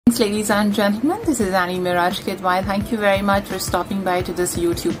Ladies and gentlemen, this is Meraj Kidwai. Thank you very much for stopping by to this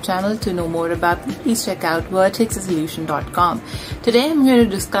YouTube channel. To know more about me, please check out vertexsolution.com. Today I'm going to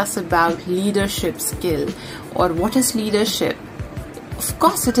discuss about leadership skill, or what is leadership. Of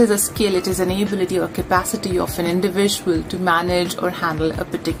course, it is a skill, it is an ability or capacity of an individual to manage or handle a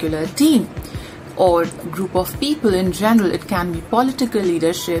particular team or group of people in general. It can be political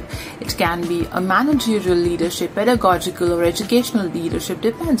leadership, it can be a managerial leadership, pedagogical or educational leadership,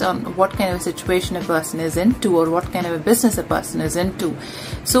 depends on what kind of situation a person is into or what kind of a business a person is into.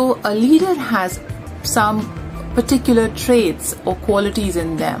 So a leader has some particular traits or qualities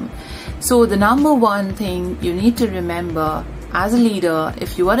in them. So the number one thing you need to remember as a leader,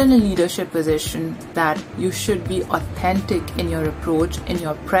 if you are in a leadership position, that you should be authentic in your approach, in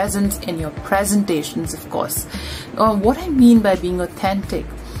your presence, in your presentations, of course. What I mean by being authentic,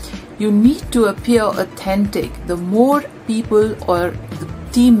 you need to appear authentic. The more people or the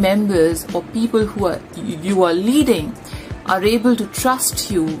team members or people who you are leading are able to trust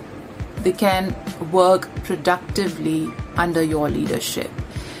you, they can work productively under your leadership.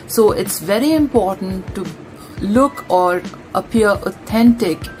 So it's very important to look or appear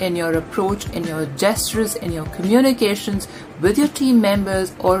authentic in your approach, in your gestures, in your communications with your team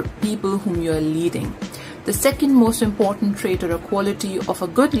members or people whom you are leading. The second most important trait or a quality of a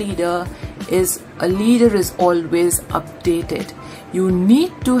good leader is a leader is always updated. You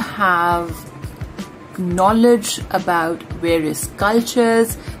need to have knowledge about various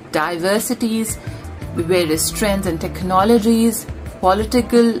cultures, diversities, various trends and technologies,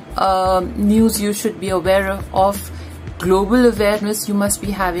 political news you should be aware of, global awareness you must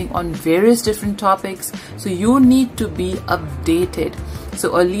be having on various different topics. So you need to be updated.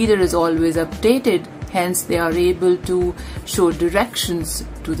 So a leader is always updated, hence they are able to show directions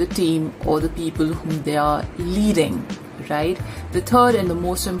to the team or the people whom they are leading, right? The third and the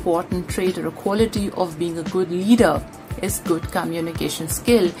most important trait or a quality of being a good leader is good communication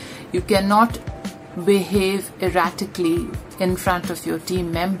skill. You cannot behave erratically in front of your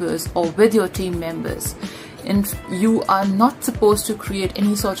team members or with your team members. And you are not supposed to create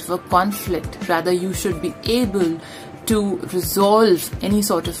any sort of a conflict. Rather, you should be able to resolve any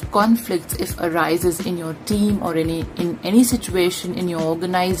sort of conflicts if arises in your team or in any situation in your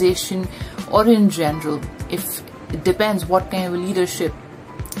organization or in general. If it depends what kind of leadership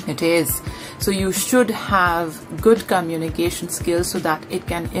it is. So you should have good communication skills so that it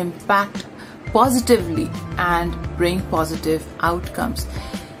can impact positively and bring positive outcomes.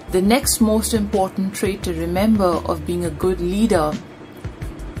 The next most important trait to remember of being a good leader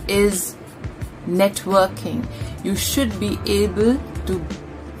is networking. You should be able to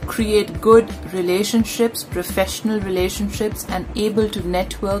create good relationships, professional relationships, and able to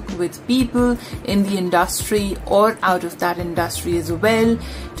network with people in the industry or out of that industry as well,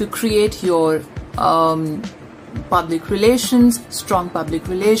 to create your public relations, strong public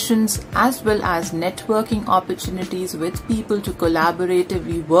relations, as well as networking opportunities with people to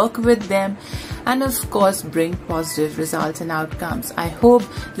collaboratively work with them and of course bring positive results and outcomes. I hope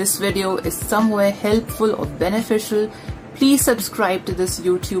this video is somewhere helpful or beneficial. Please subscribe to this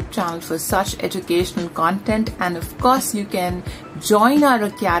YouTube channel for such educational content, and of course you can join our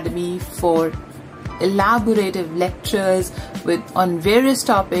academy for elaborative lectures on various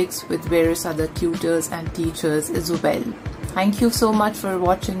topics with various other tutors and teachers as well. Thank you so much for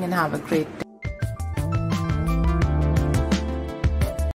watching and have a great day.